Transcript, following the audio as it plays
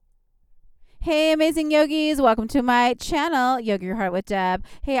Hey, amazing yogis. Welcome to my channel, Yoga Your Heart with Deb.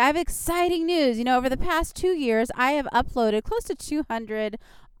 Hey, I have exciting news. Over the past 2 years, I have uploaded close to 200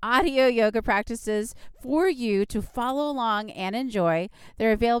 audio yoga practices for you to follow along and enjoy.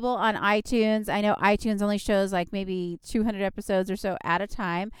 They're available on iTunes. I know iTunes only shows like maybe 200 episodes or so at a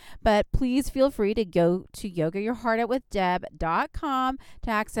time, but please feel free to go to yogayourheartoutwithdeb.com to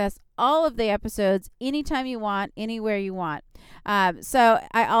access all of the episodes anytime you want, anywhere you want. So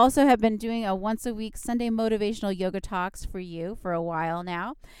I also have been doing a once a week Sunday motivational yoga talks for you for a while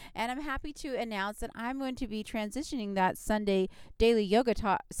now. And I'm happy to announce that I'm going to be transitioning that Sunday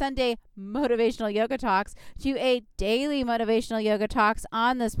motivational yoga talks to a daily motivational yoga talks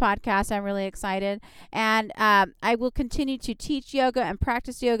on this podcast. I'm really excited. And I will continue to teach yoga and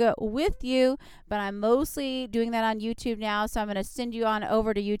practice yoga with you, but I'm mostly doing that on YouTube now. So I'm going to send you on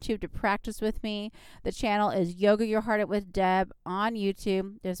over to YouTube to practice with me. The channel is Yoga Your Heart Out with Deb on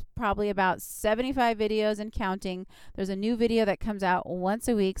YouTube. There's probably about 75 videos and counting. There's a new video that comes out once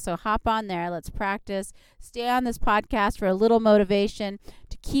a week. So hop on there. Let's practice. Stay on this podcast for a little motivation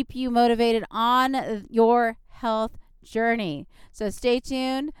to keep you motivated on your health journey. So stay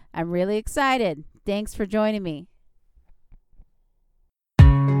tuned. I'm really excited. Thanks for joining me.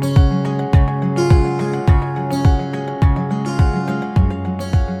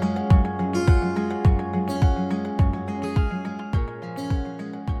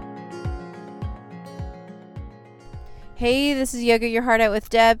 Hey, this is Yoga Your Heart Out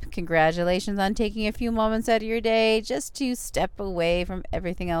with Deb. Congratulations on taking a few moments out of your day just to step away from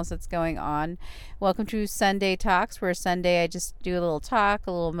everything else that's going on. Welcome to Sunday Talks, where Sunday I just do a little talk,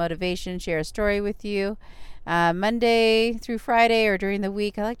 a little motivation, share a story with you. Monday through Friday or during the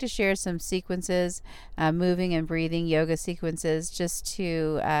week, I like to share some sequences, moving and breathing yoga sequences just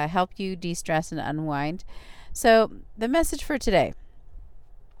to help you de-stress and unwind. So the message for today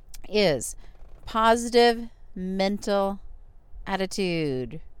is positive mental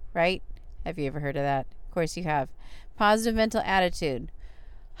attitude, right? Have you ever heard of that? Of course you have. Positive mental attitude.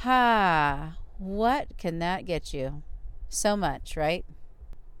 What can that get you? So much, right?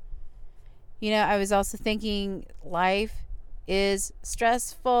 I was also thinking life is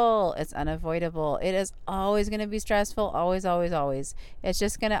stressful. It's unavoidable. It is always going to be stressful. Always, always, always. It's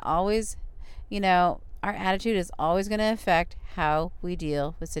just going to always, our attitude is always going to affect how we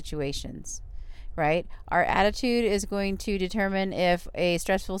deal with situations. Right? Our attitude is going to determine if a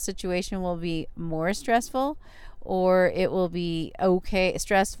stressful situation will be more stressful or it will be okay,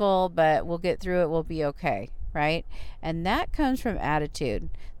 stressful, but we'll get through it, we'll be okay, right? And that comes from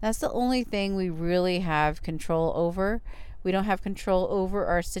attitude. That's the only thing we really have control over. We don't have control over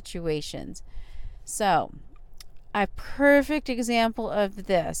our situations. So, a perfect example of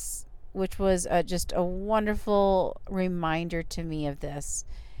this, which was just a wonderful reminder to me of this,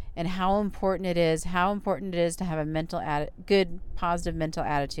 and how important it is to have a good, positive mental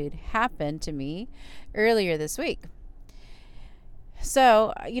attitude, happened to me earlier this week.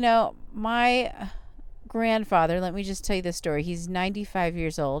 So, my grandfather, let me just tell you the story. He's 95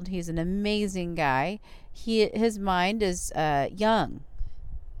 years old. He's an amazing guy. His mind is young,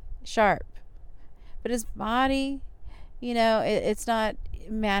 sharp, but his body, it's not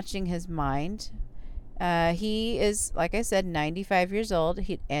matching his mind. He is, like I said, 95 years old,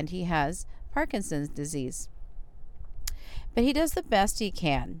 and he has Parkinson's disease. But he does the best he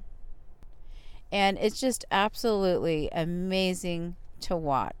can. And it's just absolutely amazing to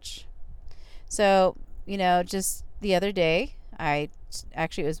watch. So, just the other day, it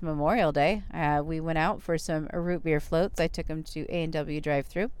was Memorial Day, we went out for some root beer floats. I took him to A&W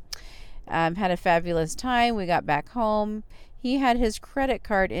drive-thru. Had a fabulous time. We got back home. He had his credit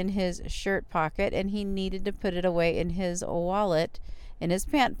card in his shirt pocket, and he needed to put it away in his wallet in his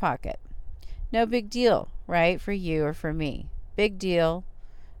pant pocket. No big deal, right, for you or for me. Big deal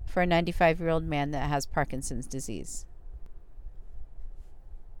for a 95-year-old man that has Parkinson's disease.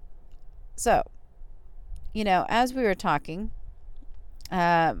 So, as we were talking,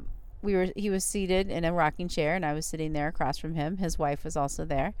 he was seated in a rocking chair, and I was sitting there across from him. His wife was also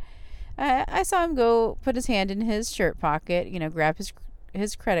there. I saw him go put his hand in his shirt pocket, grab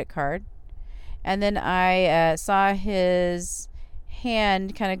his credit card. And then I saw his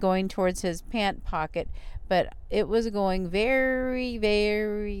hand kind of going towards his pant pocket, but it was going very,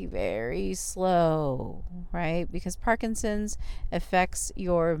 very, very slow, right? Because Parkinson's affects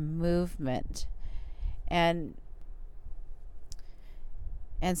your movement. And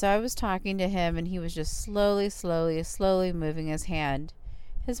so I was talking to him, and he was just slowly moving his hand.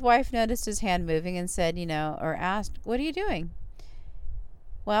 His wife noticed his hand moving and said, or asked, "What are you doing?"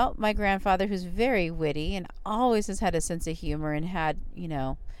 Well, my grandfather, who's very witty and always has had a sense of humor and had,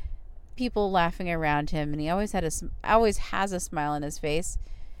 people laughing around him, and he always has a smile on his face.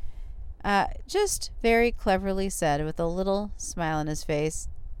 Just very cleverly said, with a little smile on his face,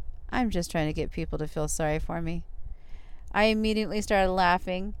 "I'm just trying to get people to feel sorry for me." I immediately started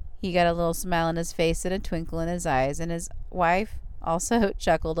laughing. He got a little smile on his face and a twinkle in his eyes, and his wife also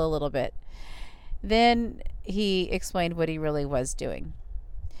chuckled a little bit. Then he explained what he really was doing.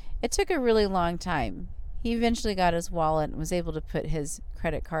 It took a really long time. He eventually got his wallet and was able to put his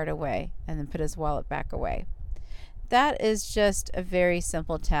credit card away and then put his wallet back away. That is just a very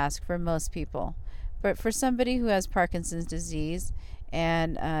simple task for most people. But for somebody who has Parkinson's disease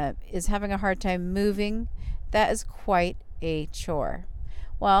and is having a hard time moving, that is quite a chore.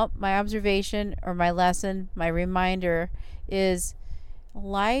 Well, my observation or my lesson, my reminder is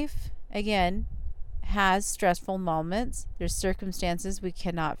life, again, has stressful moments. There's circumstances we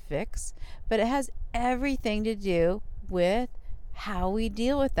cannot fix, but it has everything to do with how we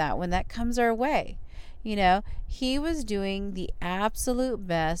deal with that when that comes our way. He was doing the absolute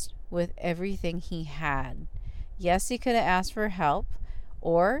best with everything he had. Yes, he could have asked for help,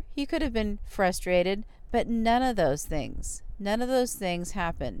 or he could have been frustrated, but none of those things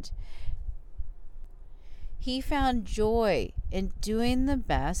happened. He found joy in doing the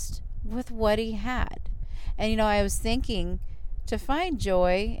best with what he had. And I was thinking, to find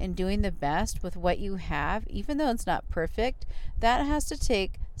joy in doing the best with what you have, even though it's not perfect, that has to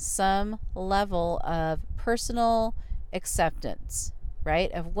take some level of personal acceptance,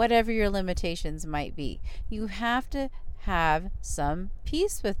 right? Of whatever your limitations might be. You have to have some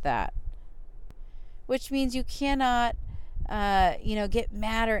peace with that, which means you cannot, get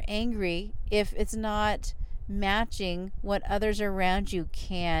mad or angry if it's not matching what others around you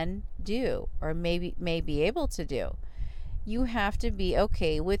can do or may be able to do. You have to be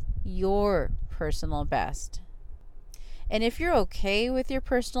okay with your personal best. And if you're okay with your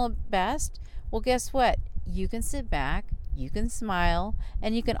personal best, well, guess what? You can sit back, you can smile,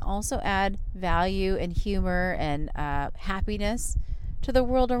 and you can also add value and humor and happiness to the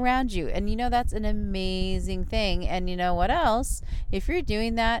world around you. And that's an amazing thing. And you know what else? If you're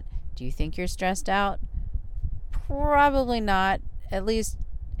doing that, do you think you're stressed out? Probably not. At least,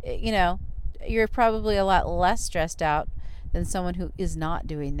 you're probably a lot less stressed out than someone who is not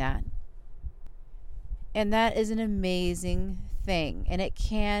doing that. And that is an amazing thing. And it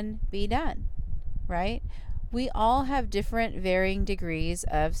can be done, right? We all have different varying degrees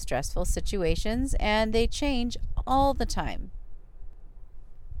of stressful situations, and they change all the time.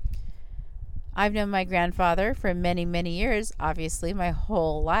 I've known my grandfather for many, many years, obviously my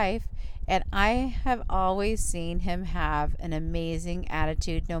whole life, and I have always seen him have an amazing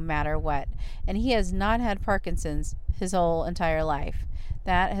attitude no matter what. And he has not had Parkinson's his whole entire life.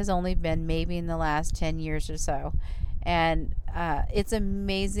 That has only been maybe in the last 10 years or so. And it's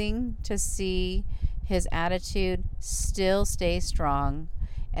amazing to see his attitude still stay strong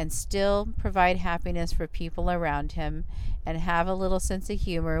and still provide happiness for people around him and have a little sense of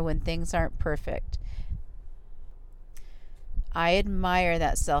humor when things aren't perfect. I admire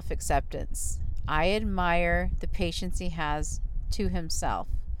that self-acceptance. I admire the patience he has to himself.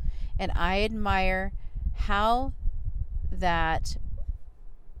 And I admire how that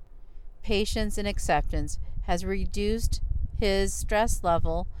patience and acceptance has reduced his stress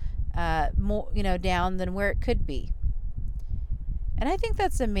level more, down than where it could be. And I think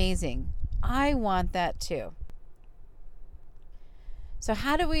that's amazing. I want that too. So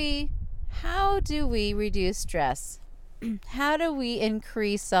how do we reduce stress? How do we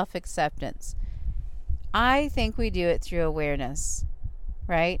increase self-acceptance? I think we do it through awareness,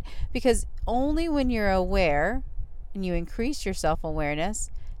 right? Because only when you're aware and you increase your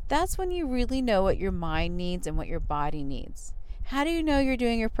self-awareness, that's when you really know what your mind needs and what your body needs. How do you know you're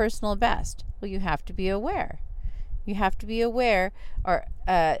doing your personal best? Well, you have to be aware. You have to be aware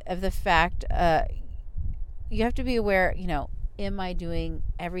of the fact, you have to be aware, am I doing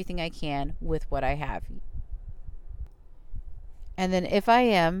everything I can with what I have? And then if I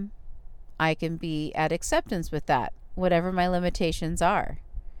am, I can be at acceptance with that, whatever my limitations are.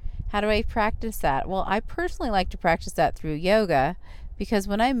 How do I practice that? Well, I personally like to practice that through yoga, because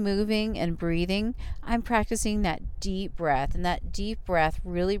when I'm moving and breathing, I'm practicing that deep breath. And that deep breath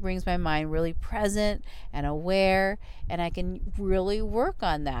really brings my mind really present and aware. And I can really work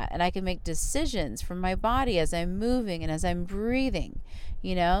on that. And I can make decisions from my body as I'm moving and as I'm breathing.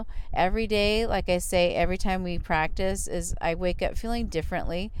 Every day, like I say, every time we practice, is I wake up feeling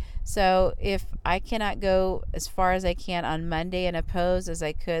differently. So if I cannot go as far as I can on Monday in a pose as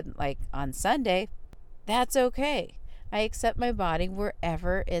I could like on Sunday, that's okay. I accept my body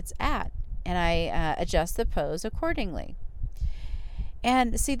wherever it's at, and I adjust the pose accordingly.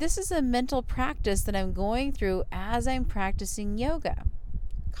 And see, this is a mental practice that I'm going through as I'm practicing yoga.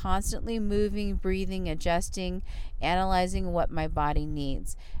 Constantly moving, breathing, adjusting, analyzing what my body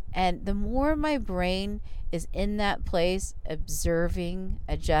needs. And the more my brain is in that place, observing,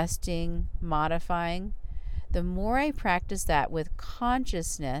 adjusting, modifying, the more I practice that with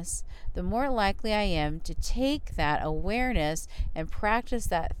consciousness, the more likely I am to take that awareness and practice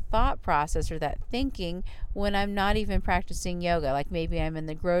that thought process or that thinking when I'm not even practicing yoga. Like maybe I'm in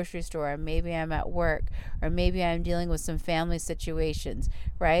the grocery store, or maybe I'm at work, or maybe I'm dealing with some family situations,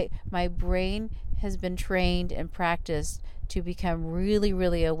 right? My brain has been trained and practiced to become really,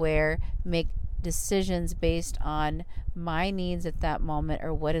 really aware, make decisions based on my needs at that moment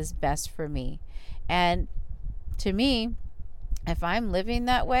or what is best for me. And to me, if I'm living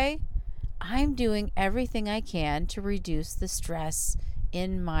that way, I'm doing everything I can to reduce the stress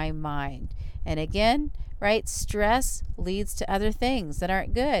in my mind. And again, right, stress leads to other things that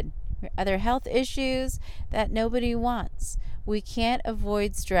aren't good, other health issues that nobody wants. We can't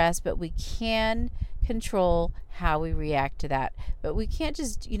avoid stress, but we can control how we react to that. But we can't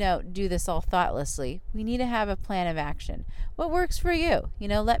just, do this all thoughtlessly. We need to have a plan of action. What works for you?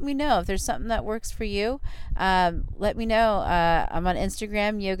 Let me know if there's something that works for you. Let me know. I'm on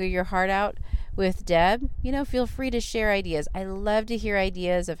Instagram, Yoga Your Heart Out with Deb. Feel free to share ideas. I love to hear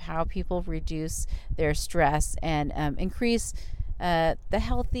ideas of how people reduce their stress and increase the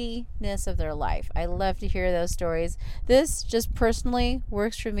healthiness of their life. I love to hear those stories. This just personally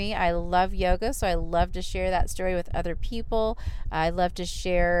works for me. I love yoga, so I love to share that story with other people. I love to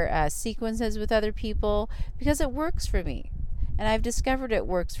share sequences with other people because it works for me. And I've discovered it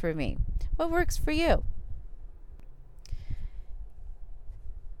works for me. What works for you?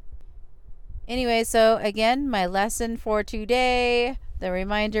 Anyway, so again, my lesson for today, the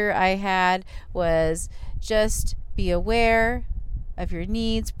reminder I had was just be aware of your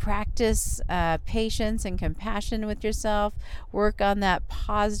needs, practice patience and compassion with yourself, work on that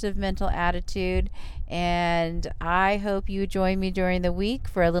positive mental attitude, and I hope you join me during the week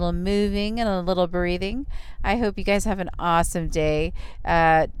for a little moving and a little breathing. I hope you guys have an awesome day.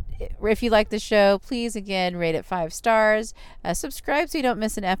 If you like the show, please, again, rate it 5 stars. Subscribe so you don't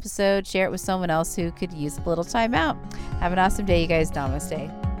miss an episode. Share it with someone else who could use a little time out. Have an awesome day, you guys.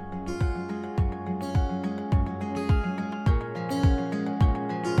 Namaste.